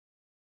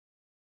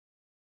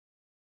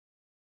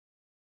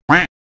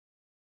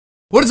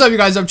What is up, you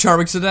guys? I'm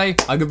Charmx. Today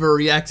I'm gonna be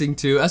reacting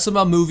to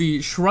SML Movie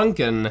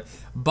Shrunken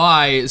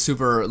by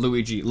Super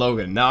Luigi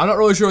Logan. Now, I'm not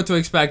really sure what to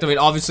expect. I mean,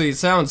 obviously it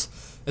sounds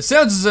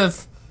as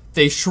if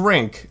they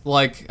shrink,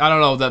 like, I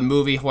don't know, that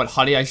movie, what,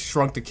 Honey, I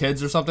Shrunk the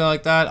Kids or something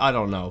like that? I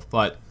don't know,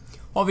 but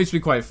obviously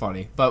quite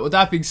funny. But with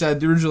that being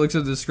said, the original link's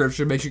in the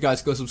description. Make sure you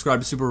guys go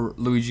subscribe to Super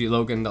Luigi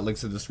Logan. That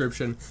link's in the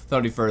description. Without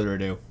any further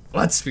ado,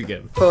 let's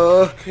begin.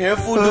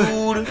 Careful,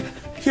 dude.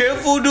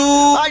 Careful, dude.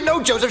 I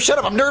know, Joseph. Shut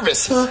up. I'm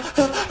nervous.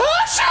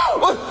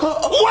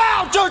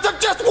 Wow, Joseph,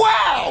 just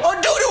wow. Oh,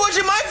 dude, it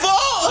wasn't my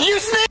fault. You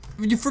sneeze.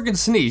 You freaking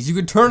sneeze. You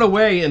could turn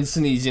away and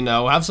sneeze, you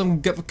know. Have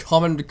some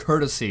common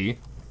courtesy.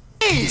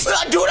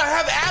 Dude, I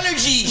have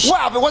allergies.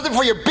 Wow, if it wasn't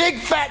for your big,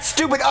 fat,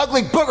 stupid,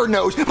 ugly booger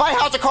nose, my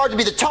house of cards would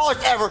be the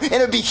tallest ever, and it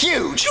would be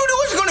huge. Dude, it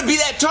wasn't gonna be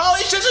that tall.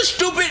 It's just a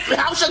stupid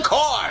house of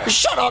cards.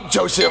 Shut up,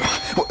 Joseph.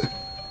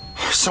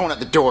 Someone at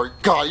the door.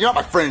 God, you're not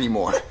my friend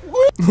anymore.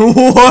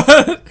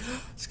 What?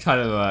 It's kind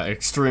of an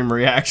extreme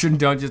reaction,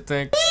 don't you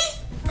think?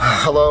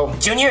 Hello?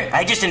 Junior,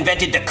 I just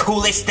invented the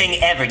coolest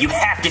thing ever. You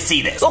have to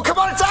see this. Oh, come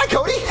on inside,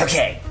 Cody.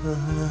 Okay.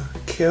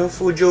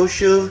 Careful,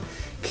 Joseph.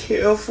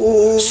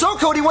 Careful. So,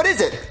 Cody, what is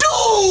it? Dude,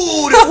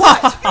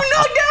 what? You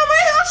knocked down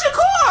my house of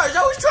cards.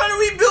 I was trying to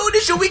rebuild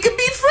it so we could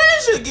be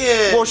friends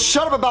again. Well,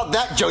 shut up about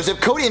that, Joseph.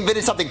 Cody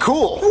invented something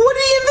cool. What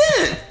did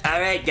he invent? All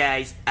right,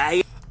 guys.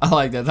 I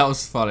like that. That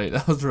was funny.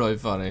 That was really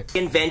funny.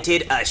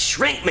 invented a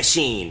shrink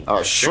machine.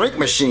 A shrink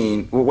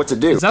machine? Well, what's it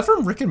do? Is that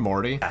from Rick and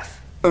Morty?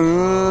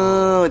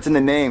 Oh, it's in the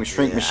name,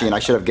 shrink machine. I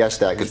should have guessed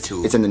that because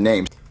it's in the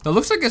name. It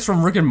looks like it's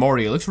from Rick and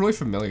Morty. It looks really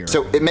familiar.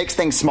 So it makes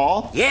things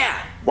small?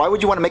 Yeah. Why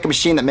would you want to make a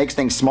machine that makes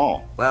things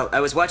small? Well,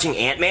 I was watching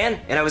Ant-Man,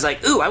 and I was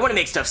like, ooh, I want to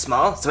make stuff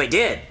small, so I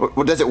did.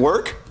 Well, does it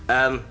work?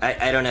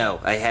 I don't know.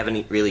 I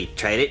haven't really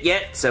tried it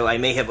yet, so I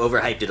may have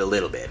overhyped it a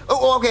little bit.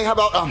 Oh, okay, how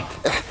about,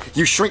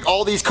 you shrink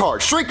all these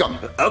cards. Shrink them!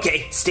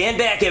 Okay, stand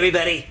back,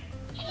 everybody.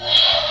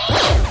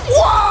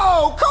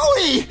 Whoa,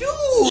 Cody!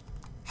 Dude.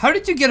 How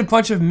did you get a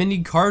bunch of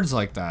mini cards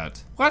like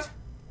that? What?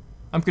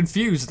 I'm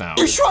confused now.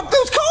 You shrunk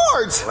those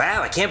cards!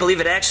 Wow, I can't believe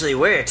it actually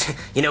worked.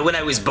 You know, when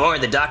I was born,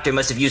 the doctor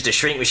must have used a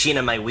shrink machine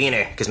on my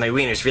wiener, because my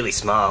wiener's really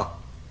small.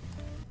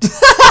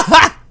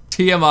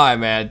 TMI,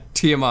 man.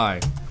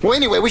 TMI. Well,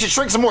 anyway, we should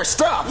shrink some more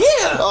stuff.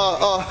 Yeah.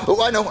 Oh,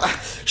 I know.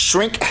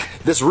 Shrink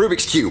this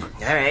Rubik's Cube.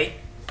 All right.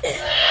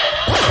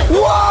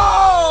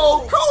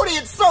 Whoa! Cody,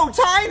 it's so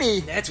tiny!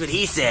 That's what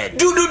he said.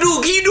 Dude,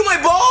 can you do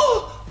my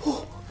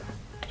ball?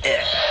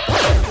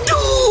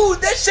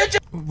 Dude, that's such a...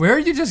 Where are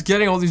you just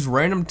getting all these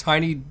random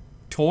tiny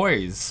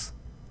toys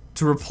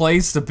to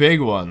replace the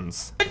big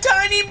ones?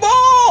 tiny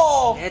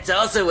ball. That's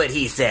also what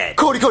he said.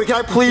 Cody, can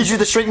I please use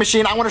the shrink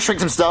machine? I want to shrink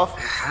some stuff.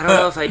 I don't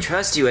know if I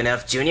trust you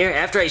enough, Junior.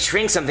 After I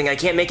shrink something, I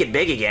can't make it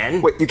big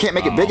again. Wait, you can't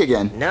make it big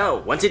again? No,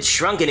 once it's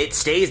shrunken, it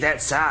stays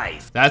that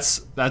size.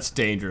 That's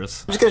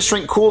dangerous. I'm just gonna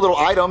shrink cool little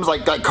items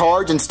like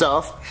cards and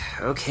stuff.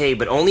 Okay,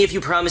 but only if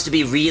you promise to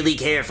be really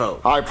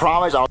careful. I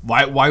promise I'll...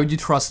 Why would you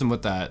trust him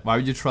with that? Why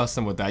would you trust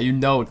him with that? You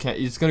know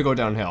it's gonna go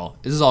downhill.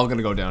 This is all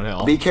gonna go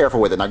downhill. Be careful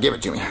with it. Now give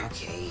it to me.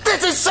 Okay.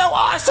 This is so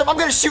awesome! I'm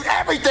gonna shoot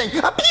everything!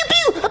 A pew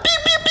pew! A pew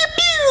pew pew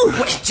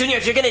pew! Wait, Junior,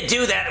 if you're gonna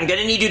do that, I'm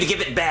gonna need you to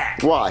give it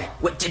back. Why?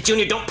 What,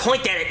 Junior, don't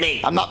point that at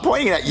me. I'm not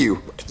pointing at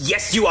you.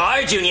 Yes, you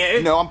are,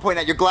 Junior. No, I'm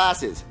pointing at your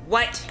glasses.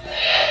 What?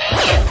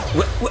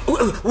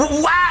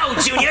 Wow,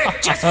 Junior!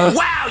 Just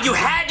wow, you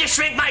had to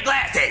shrink my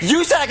glasses!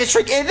 You said I could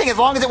shrink anything as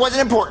long as it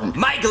wasn't important.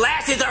 My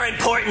glasses are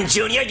important,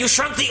 Junior! You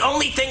shrunk the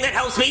only thing that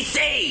helps me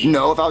see!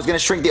 No, if I was gonna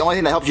shrink the only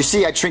thing that helps you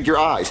see, I'd shrink your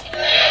eyes.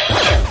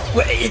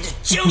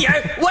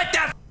 Junior, what the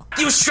f***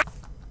 you shrunk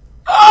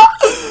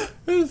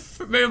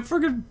Man, I'm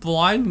freaking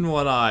blind in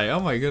one eye. Oh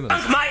my goodness.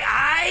 my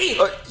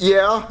eye?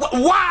 Yeah.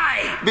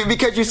 Why?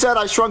 Because you said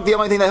I shrunk the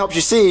only thing that helps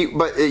you see,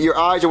 but your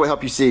eyes are what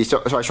help you see,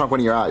 so I shrunk one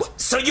of your eyes.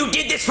 So you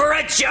did this for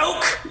a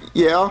joke?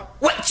 Yeah.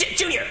 What,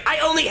 Junior? I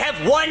only have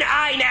one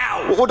eye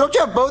now! Well, don't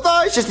you have both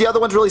eyes? Just the other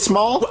one's really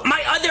small?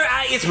 My other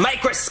eye is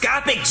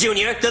microscopic,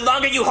 Junior. The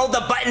longer you hold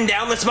the button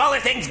down, the smaller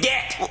things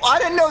get. Well, I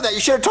didn't know that. You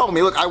should have told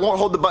me. Look, I won't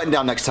hold the button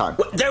down next time.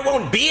 There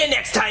won't be a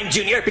next time,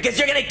 Junior, because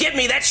you're gonna give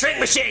me that shrink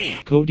machine!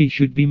 Cody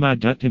should be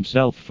mad at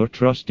himself for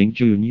trusting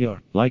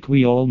Junior. Like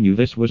we all knew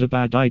this was a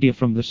bad idea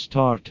from the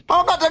start.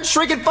 I'm not done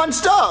shrinking fun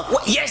stuff!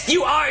 Well, yes,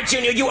 you are,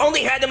 Junior. You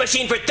only had the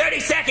machine for 30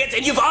 seconds,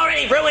 and you've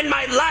already ruined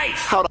my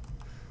life! How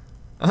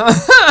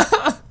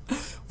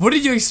What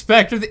did you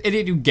expect of the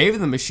idiot who gave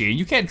him the machine?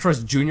 You can't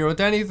trust Junior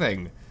with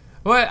anything.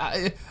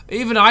 What?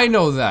 Even I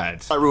know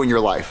that. I ruin your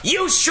life?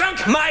 You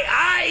shrunk my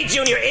eye,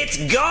 Junior! It's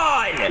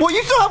gone! Well,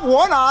 you still have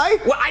one eye!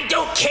 Well, I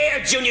don't care,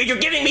 Junior! You're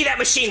giving me that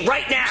machine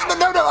right now!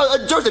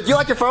 No, Joseph, do you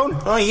like your phone?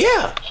 Oh,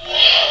 yeah.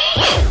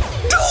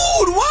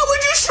 Dude, why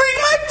would you shrink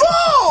my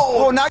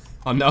phone? Well, now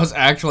That was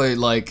actually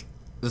like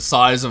the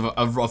size of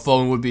a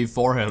phone would be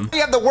for him. you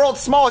have the world's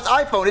smallest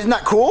iPhone. Isn't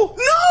that cool?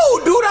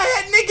 No, dude,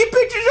 I had naked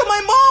pictures of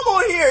my mom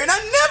on here, and I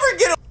never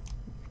get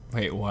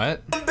Wait,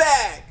 what? them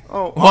back.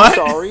 Oh, What?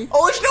 I'm sorry.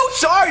 Oh, it's no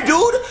sorry,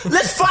 dude.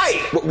 Let's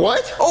fight.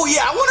 What? Oh,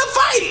 yeah, I want to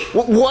fight.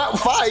 What?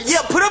 Fight? Yeah,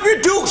 put up your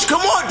dukes.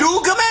 Come on,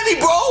 dude. Come at me,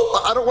 bro.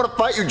 I don't want to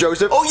fight you,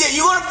 Joseph. Oh, yeah,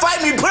 you want to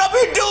fight me? Put up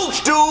your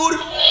dukes, dude.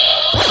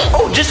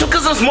 Oh, just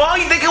because I'm small,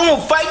 you think I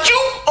won't fight you?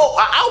 Oh,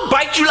 I'll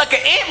bite you like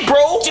an ant,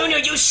 bro. Junior,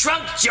 you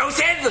shrunk,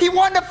 Joseph! He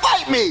wanted to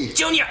fight me.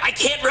 Junior, I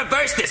can't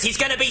reverse this. He's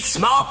gonna be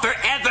small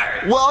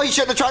forever. Well, he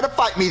shouldn't have tried to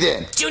fight me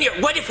then. Junior,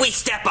 what if we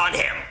step on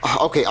him?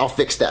 Okay, I'll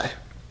fix that.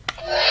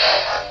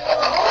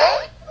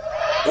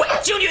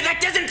 What? Junior, that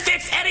doesn't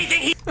fix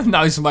anything.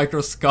 Now he's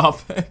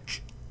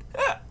microscopic.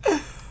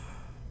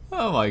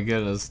 Oh my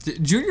goodness.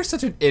 Junior's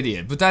such an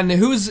idiot. But then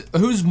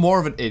who's more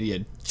of an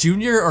idiot?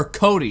 Junior or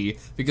Cody?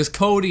 Because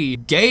Cody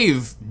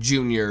gave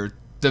Junior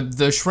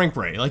the shrink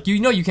ray. Like, you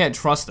know you can't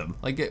trust him.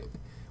 Like,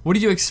 what do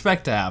you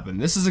expect to happen?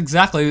 This is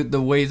exactly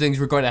the way things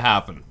were going to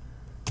happen.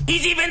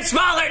 He's even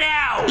smaller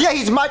now! Yeah,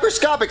 he's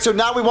microscopic, so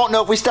now we won't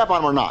know if we step on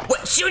him or not.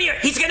 What, Junior?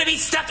 He's gonna be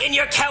stuck in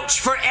your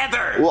couch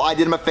forever! Well, I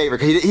did him a favor,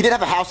 because he didn't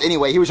have a house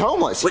anyway. He was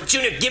homeless. What,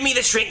 Junior, give me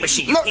the shrink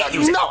machine. You No, can't no,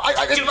 use it.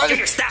 no,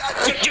 Junior, stop!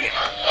 Junior!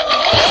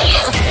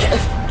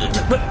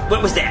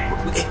 What was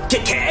that?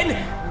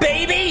 Ken?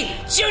 Baby?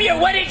 Junior,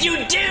 what did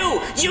you do?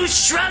 You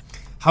shrunk!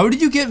 How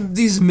did you get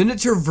these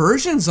miniature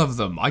versions of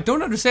them? I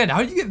don't understand. How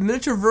did you get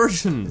miniature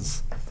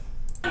versions?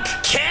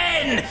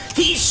 Ken!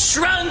 He's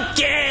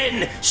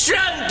shrunken!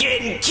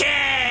 Shrunken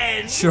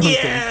Ken! Shrunken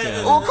Yeah.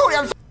 Ken. Oh, Cody,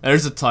 I'm sorry.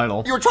 There's the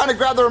title. You were trying to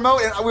grab the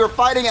remote, and we were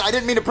fighting, and I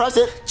didn't mean to press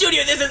it.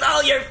 Junior, this is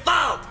all your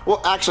fault!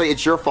 Well, actually,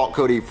 it's your fault,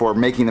 Cody, for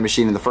making the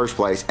machine in the first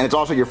place, and it's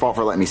also your fault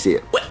for letting me see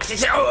it. What?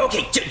 Oh,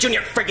 okay,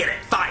 Junior, forget it.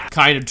 Fine.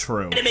 Kind of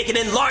true. I'm gonna make an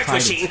enlarged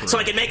Kind of machine true. so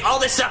I can make all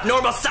this stuff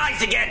normal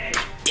size again.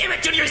 God damn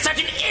it, Junior, you're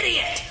such an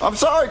idiot! I'm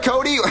sorry,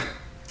 Cody.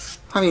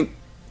 I mean,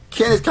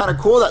 Ken is kind of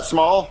cool that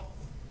small.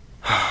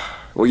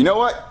 Well, you know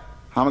what?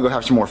 I'm gonna go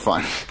have some more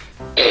fun.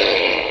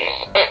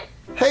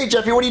 Hey,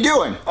 Jeffy, what are you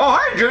doing? Oh,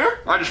 hi, Junior.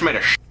 I just made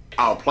a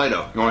out of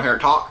Play-Doh. You want to hear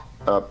it talk?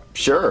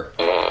 Sure.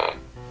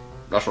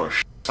 That's what a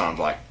sounds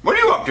like. What are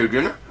you up to,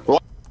 Junior?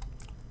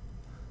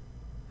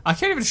 I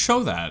can't even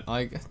show that.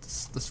 Like,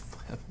 this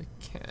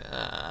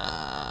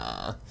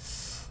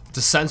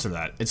to censor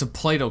that. It's a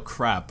Play-Doh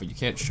crap, but you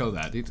can't show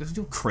that. You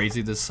how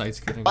crazy this site's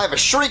getting. I have a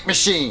shrink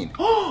machine.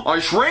 A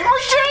shrink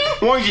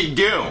machine? What does it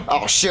do?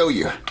 I'll show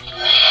you.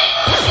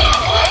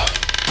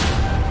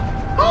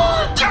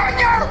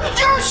 Junior,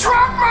 you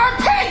shrunk my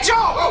pencil!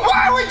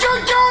 Why would you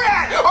do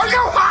that? Are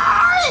you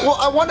high? Well,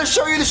 I wanted to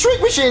show you the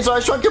shrink machine, so I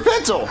shrunk your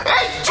pencil.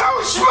 It's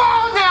too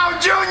small now,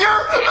 Junior!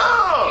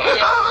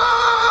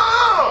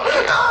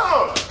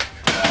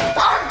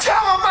 I'm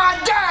telling my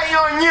daddy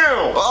on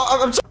you!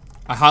 I'm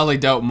I highly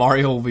doubt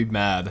Mario will be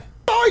mad.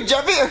 sorry,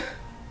 Jeffy.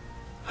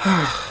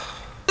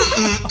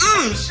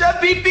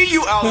 Chef BP,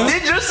 you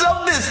outdid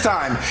yourself this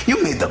time.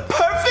 You made the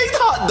perfect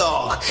hot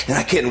dog. And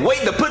I can't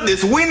wait to put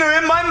this wiener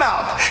in my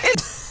mouth.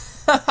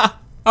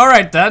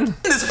 Alright then.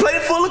 This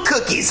plate full of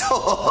cookies.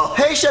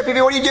 Hey, Chef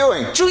Pee-Pee, what are you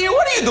doing? Junior,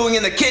 what are you doing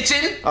in the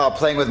kitchen?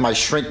 Playing with my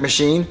shrink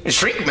machine. A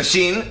shrink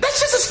machine? That's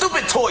just a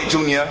stupid toy,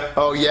 Junior.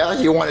 Oh, yeah?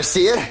 You want to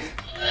see it? Junior,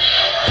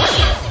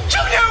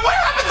 what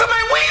happened to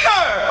my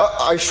wiener?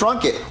 I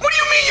shrunk it. What do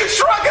you mean you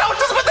shrunk it? I was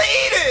just about to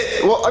eat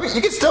it. Well, I mean,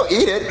 you can still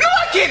eat it. No,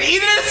 I can't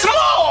eat it. It's small.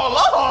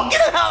 Oh,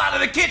 get the hell out of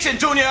the kitchen,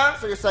 Junior.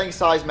 So you're saying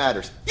size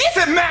matters? Yes,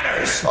 it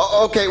matters.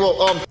 Okay,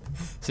 well,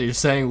 So you're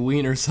saying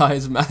wiener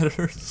size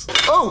matters?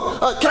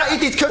 can I eat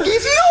these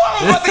cookies? No,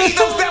 I'm about to eat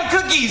those damn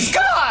cookies.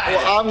 God.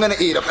 Well, I'm gonna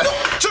eat them.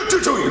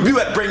 Junior, you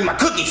better bring my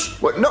cookies.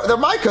 What? No, they're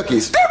my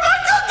cookies. They're my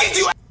cookies,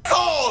 you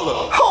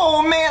asshole.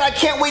 Oh, man, I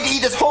can't wait to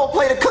eat this whole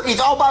plate of cookies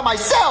all by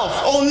myself.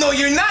 Oh, no,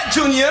 you're not,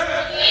 Junior.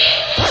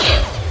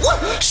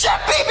 What?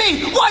 Chef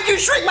Pee-Pee, why'd you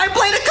shrink my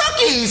plate of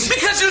cookies?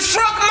 Because you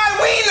shrunk my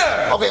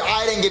wiener. Okay,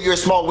 I didn't give you a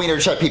small wiener,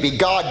 Chef Pee-Pee.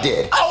 God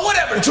did. Oh,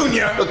 whatever,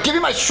 Junior. Look, give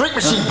me my shrink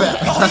machine back.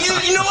 Oh,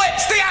 you know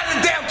what? Stay out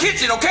of the damn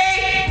kitchen,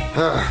 okay?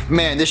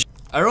 Man, this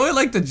I really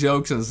like the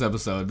jokes in this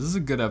episode. This is a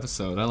good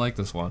episode. I like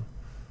this one.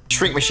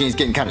 shrink machine's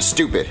getting kind of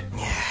stupid.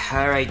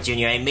 Alright,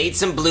 Junior, I made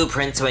some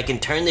blueprints so I can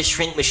turn the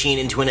shrink machine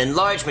into an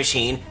enlarged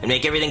machine and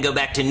make everything go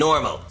back to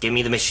normal. Give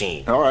me the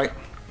machine. All right.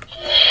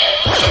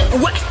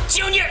 What?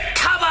 Junior,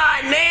 come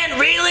on, man,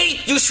 really?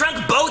 You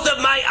shrunk both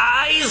of my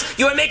eyes?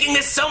 You are making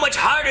this so much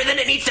harder than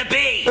it needs to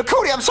be.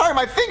 Cody, I'm sorry,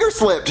 my finger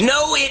slipped.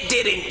 No, it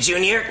didn't,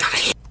 Junior.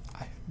 I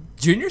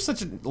Junior's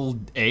such an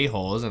old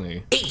a-hole, isn't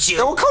he? hate you.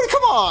 Oh, Cody,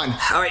 come on.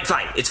 Alright,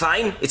 fine. It's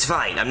fine. It's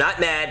fine. I'm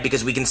not mad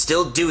because we can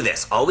still do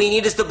this. All we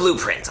need is the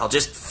blueprints. I'll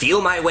just feel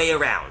my way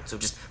around. So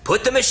just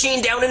put the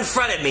machine down in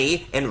front of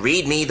me and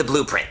read me the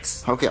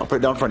blueprints. Okay, I'll put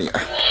it down in front of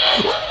you.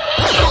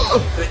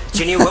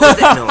 Junior, what was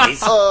that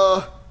noise?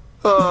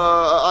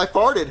 I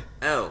farted.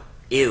 Oh,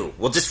 ew.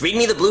 Well, just read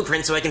me the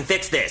blueprint so I can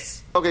fix this.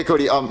 Okay,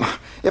 Cody,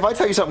 if I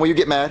tell you something, will you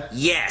get mad?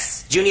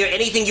 Yes. Junior,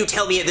 anything you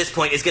tell me at this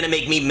point is gonna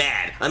make me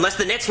mad. Unless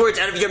the next words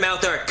out of your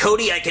mouth are,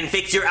 Cody, I can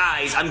fix your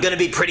eyes, I'm gonna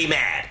be pretty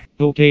mad.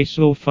 Okay,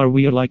 so far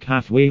we're like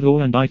halfway though,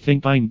 and I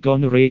think I'm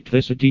gonna rate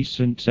this a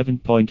decent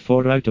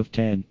 7.4 out of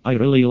 10. I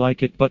really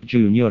like it, but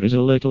Junior is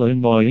a little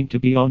annoying to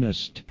be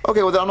honest.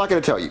 Okay, well then I'm not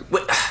gonna tell you.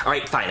 What?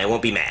 Alright, fine, I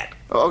won't be mad.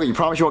 Okay, you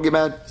promise you won't get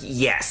mad?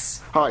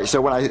 Yes. Alright,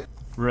 so when I...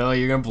 Really?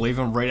 You're gonna believe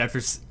him right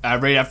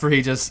after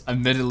he just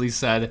admittedly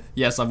said,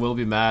 yes, I will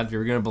be mad?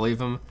 You're gonna believe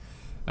him?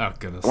 Oh,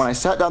 goodness. When I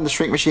sat down the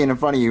shrink machine in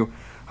front of you,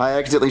 I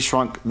accidentally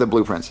shrunk the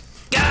blueprints.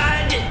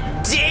 God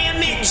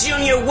damn it,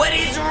 Junior, what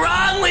is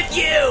wrong with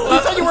you? You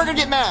said you weren't gonna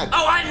get mad.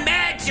 Oh, I'm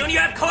mad,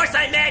 Junior, of course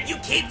I'm mad. You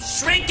keep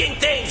shrinking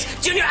things.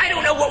 Junior, I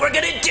don't know what we're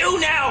gonna do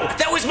now.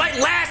 That was my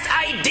last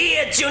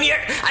idea, Junior.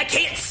 I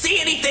can't see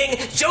anything.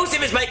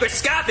 Joseph is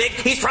microscopic.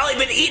 He's probably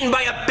been eaten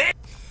by a bear.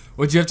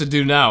 What you have to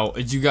do now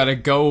is you gotta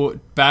go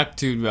back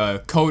to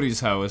Cody's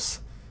house,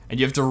 and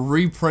you have to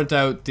reprint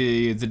out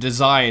the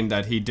design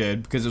that he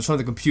did, because it's from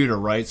the computer,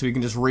 right? So you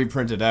can just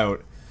reprint it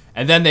out.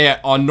 And then they,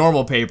 on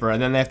normal paper,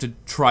 and then they have to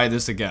try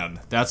this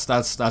again. That's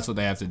what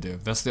they have to do.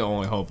 That's the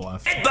only hope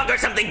left. Bug or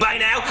something by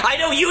now. I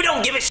know you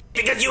don't give a shit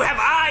because you have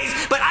eyes,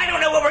 but I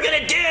don't know what we're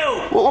gonna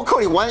do. Well,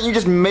 Cody, why don't you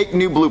just make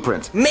new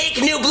blueprints?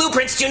 Make new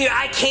blueprints, Junior.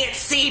 I can't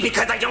see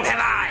because I don't have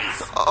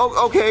eyes.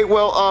 Oh, okay,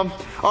 well,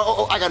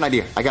 I got an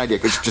idea.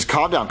 Just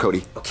calm down,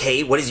 Cody.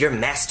 Okay, what is your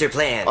master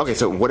plan? Okay,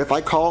 so what if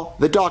I call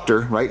the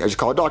doctor, right? I just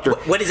call a doctor.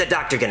 What is a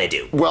doctor gonna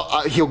do?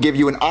 Well, he'll give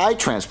you an eye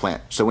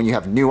transplant. So when you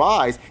have new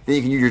eyes, then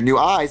you can use your new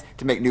eyes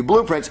to make new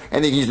blueprints,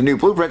 and then you can use the new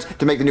blueprints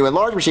to make the new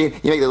enlarged machine.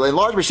 You make the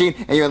enlarged machine,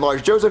 and you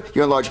enlarge Joseph,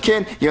 you enlarge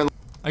Ken, you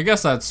I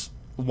guess that's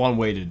one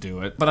way to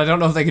do it, but I don't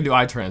know if they can do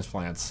eye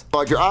transplants.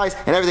 enlarge your eyes,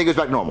 and everything goes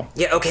back normal.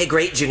 Yeah, okay,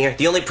 great, Junior.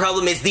 The only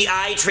problem is the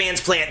eye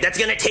transplant. That's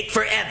gonna take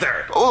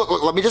forever. Oh,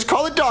 look, let me just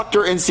call the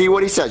doctor and see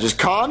what he says. Just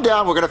calm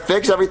down. We're gonna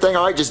fix everything.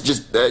 All right,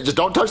 just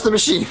don't touch the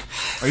machine.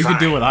 Or you could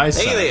do what I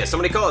said. Hey there,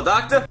 somebody call a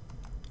doctor?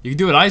 You can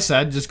do what I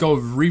said, just go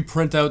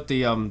reprint out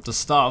the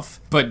stuff,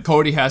 but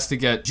Cody has to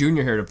get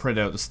Junior here to print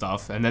out the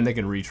stuff, and then they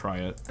can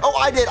retry it. Oh,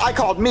 I did. I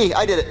called me.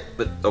 I did it.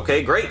 But,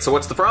 okay, great. So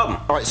what's the problem?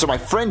 All right, so my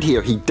friend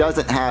here, he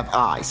doesn't have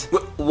eyes.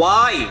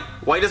 Why?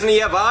 Why doesn't he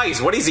have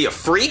eyes? What is he, a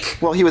freak?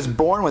 Well, he was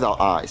born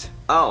without eyes.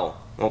 Oh,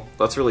 well,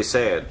 that's really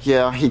sad.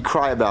 Yeah, he'd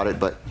cry about it,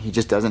 but he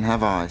just doesn't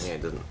have eyes. Yeah,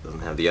 he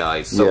doesn't have the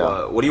eyes. So,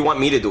 Yeah. what do you want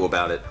me to do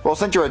about it? Well,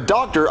 since you're a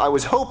doctor, I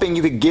was hoping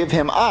you could give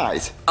him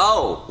eyes.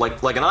 Oh,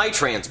 like an eye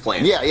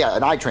transplant? Yeah,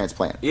 an eye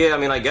transplant. Yeah, I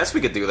mean, I guess we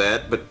could do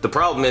that, but the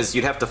problem is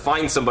you'd have to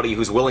find somebody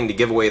who's willing to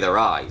give away their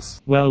eyes.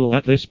 Well,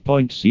 at this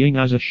point, seeing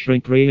as a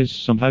shrink ray is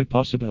somehow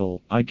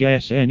possible, I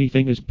guess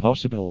anything is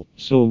possible.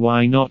 So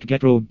why not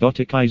get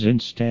robotic eyes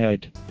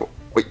instead?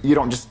 Wait, you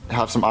don't just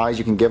have some eyes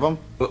you can give him?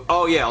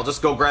 Oh yeah, I'll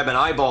just go grab an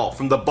eyeball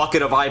from the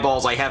bucket of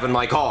eyeballs I have in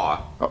my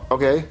car.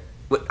 Okay.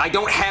 I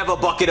don't have a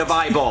bucket of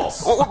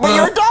eyeballs. Well,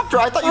 you're a doctor.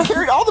 I thought you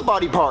carried all the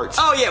body parts.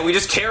 Oh yeah, we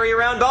just carry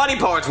around body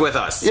parts with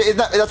us. Yeah,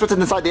 that's what's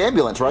inside the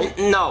ambulance, right?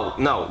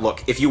 No,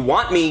 look, if you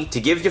want me to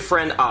give your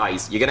friend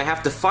eyes, you're gonna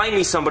have to find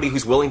me somebody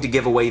who's willing to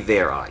give away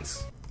their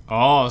eyes.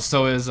 Oh,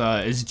 so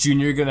is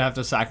Junior gonna have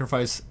to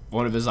sacrifice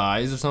one of his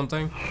eyes or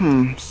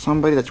something?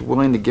 Somebody that's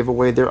willing to give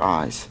away their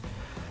eyes.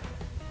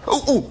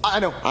 Oh,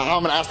 I know.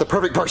 I'm gonna ask the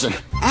perfect person.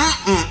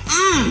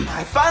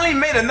 I finally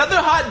made another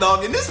hot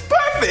dog and it's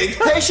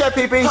perfect. Hey, Chef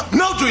Pee-Pee.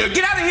 No, Junior,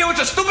 get out of here with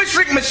your stupid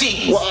shrink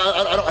machine. Well,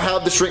 I don't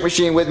have the shrink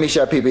machine with me,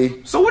 Chef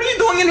Pee-Pee. So what are you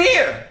doing in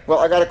here? Well,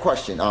 I got a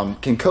question.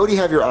 Can Cody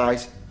have your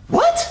eyes?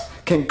 What?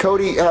 Can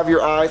Cody have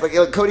your eyes? Like,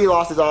 Cody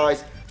lost his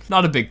eyes,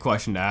 Not a big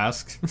question to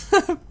ask.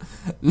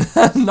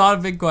 Not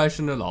a big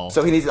question at all.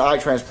 so he needs an eye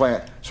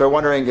transplant. So I'm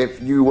wondering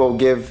if you will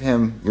give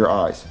him your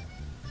eyes.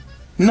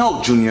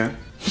 No, Junior.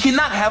 He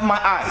cannot have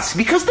my eyes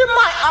because they're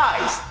my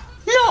eyes.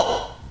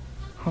 No.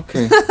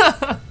 Okay.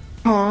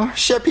 Aw,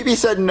 Chef Pee-Pee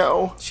said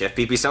no. Chef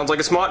Pee-Pee sounds like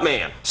a smart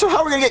man. So how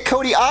are we gonna get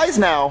Cody eyes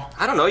now?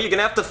 I don't know, you're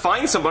gonna have to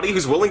find somebody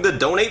who's willing to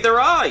donate their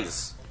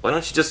eyes. Why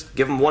don't you just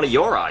give him one of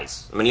your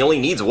eyes? I mean, he only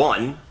needs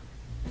one.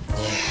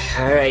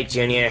 Alright,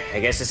 Junior. I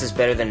guess this is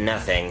better than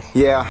nothing.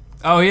 Yeah,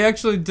 Oh, he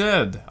actually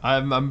did.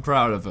 I'm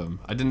proud of him.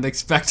 I didn't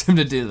expect him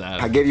to do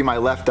that. I gave you my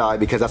left eye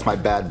because that's my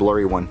bad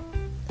blurry one.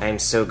 I'm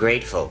so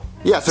grateful.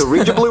 Yeah, so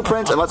read your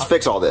blueprints and let's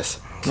fix all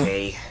this.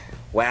 Okay.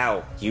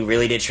 Wow, you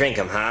really did shrink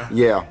him, huh?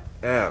 Yeah.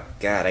 Oh,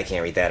 God, I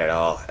can't read that at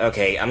all.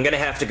 Okay, I'm gonna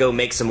have to go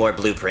make some more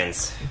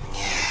blueprints.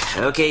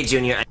 Okay,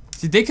 Junior.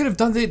 See, they could have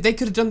done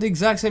the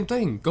exact same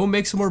thing. Go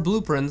make some more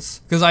blueprints,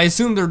 because I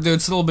assume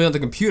they'd still be on the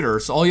computer.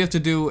 So all you have to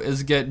do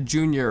is get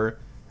Junior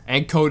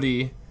and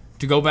Cody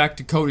to go back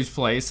to Cody's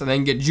place, and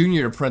then get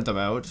Junior to print them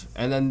out,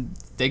 and then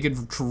they could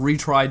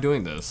retry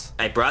doing this.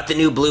 I brought the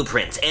new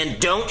blueprints, and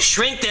don't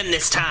shrink them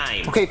this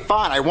time! Okay,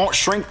 fine, I won't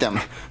shrink them.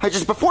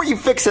 Before you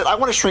fix it, I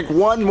want to shrink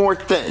one more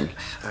thing.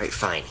 Alright,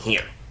 fine,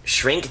 here.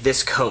 Shrink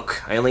this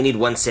Coke. I only need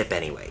one sip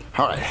anyway.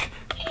 Alright.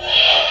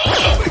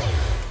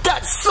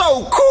 That's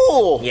so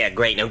cool! Yeah,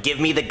 great. Now give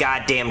me the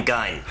goddamn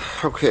gun.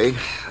 Okay.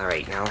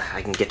 Alright, now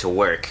I can get to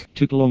work.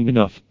 Took long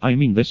enough. I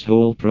mean, this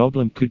whole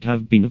problem could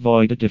have been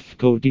avoided if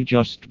Cody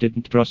just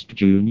didn't trust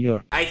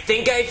Junior. I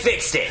think I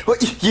fixed it.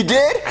 What, you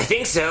did? I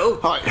think so.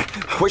 Alright,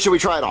 what should we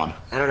try it on?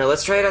 I don't know,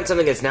 let's try it on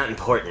something that's not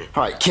important.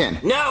 Alright, Ken.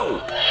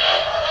 No!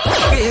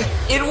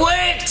 It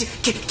worked!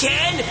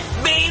 Ken,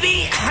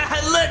 baby!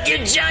 Look,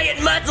 your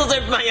giant muscles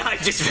are... My eye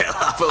just fell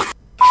off.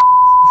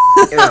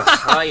 Ugh,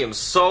 I am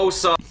so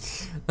sorry.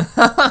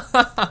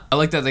 I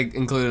like that they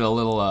included a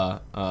little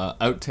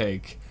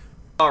outtake.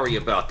 Sorry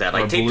about that.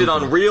 I Or taped it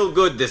on blooper. real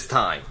good this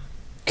time.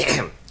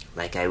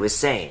 Like I was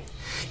saying.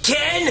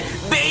 Ken,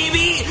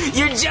 baby,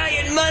 your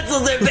giant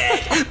muscles are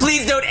back.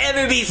 Please don't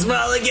ever be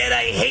small again.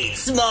 I hate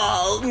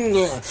small.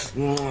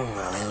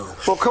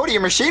 Well, Cody,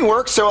 your machine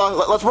works, so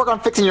let's work on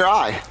fixing your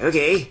eye.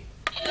 Okay.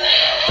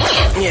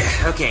 Yeah,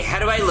 okay, how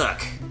do I look?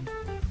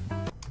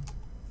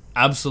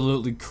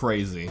 Absolutely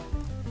crazy.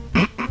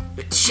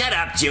 Shut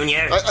up,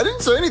 Junior. I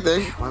didn't say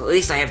anything. Well, at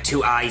least I have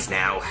 2 eyes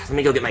now. Let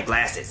me go get my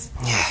glasses.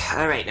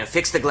 Alright, now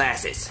fix the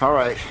glasses. All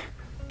right.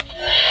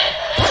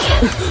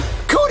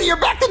 Cody, you're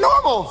back to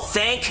normal.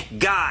 Thank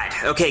God.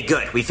 Okay,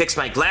 good. We fixed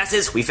my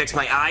glasses, we fixed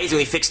my eyes, and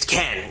we fixed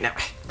Ken. Now,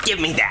 give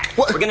me that.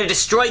 What? We're gonna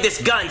destroy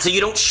this gun so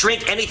you don't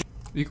shrink anything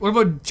What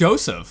about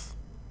Joseph?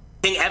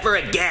 ever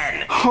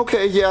again.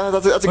 Okay, yeah,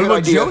 that's a What good about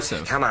idea.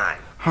 Joseph? Come on.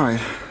 All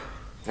right.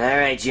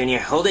 Alright, Junior.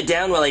 Hold it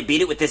down while I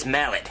beat it with this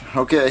mallet.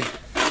 Okay.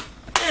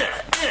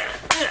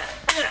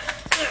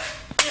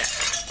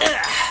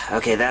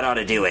 Okay, that ought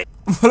to do it.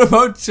 What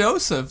about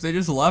Joseph? They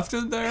just left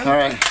him there? All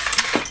right.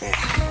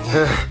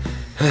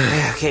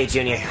 Okay,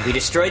 Junior. We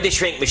destroyed the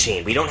shrink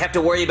machine. We don't have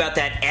to worry about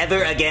that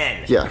ever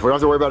again. Yeah, we don't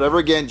have to worry about it ever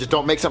again. Just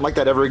don't make something like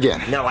that ever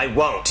again. No, I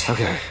won't.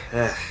 Okay.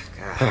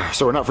 God.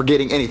 So we're not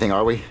forgetting anything,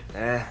 are we?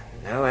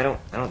 No, I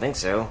don't think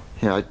so.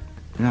 Yeah,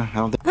 I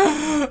don't think.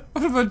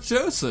 What about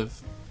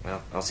Joseph?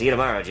 Well, I'll see you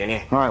tomorrow,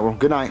 Junior. All right. Well,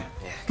 good night.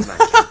 Yeah, come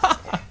on.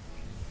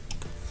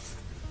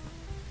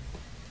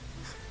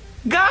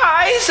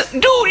 Guys,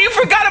 dude, you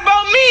forgot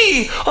about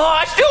me. Oh,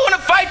 I still want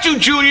to fight you,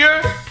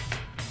 Junior.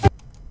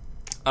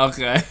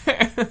 Okay.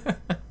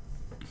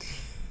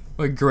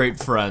 We're great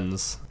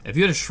friends. If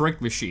you had a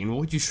shrink machine,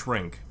 what would you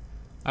shrink?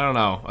 I don't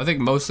know. I think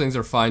most things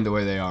are fine the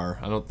way they are.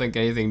 I don't think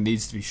anything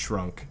needs to be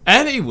shrunk.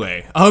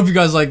 Anyway, I hope you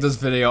guys liked this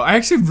video. I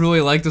actually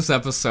really liked this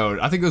episode.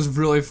 I think it was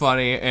really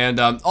funny, and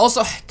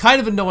also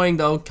kind of annoying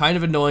though. Kind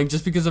of annoying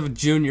just because of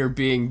Junior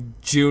being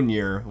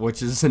Junior,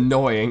 which is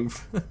annoying.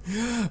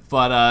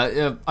 But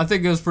yeah, I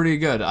think it was pretty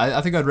good.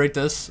 I think I'd rate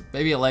this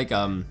maybe like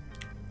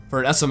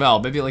for an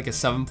SML, maybe like a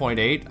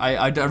 7.8.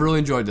 I really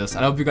enjoyed this,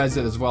 and I hope you guys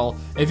did as well.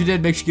 If you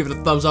did, make sure you give it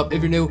a thumbs up.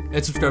 If you're new,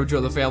 and subscribe to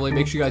join the family.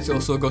 Make sure you guys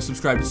also go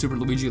subscribe to Super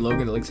Luigi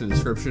Logan. The link's in the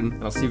description,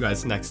 and I'll see you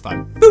guys next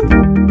time.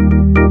 Boop.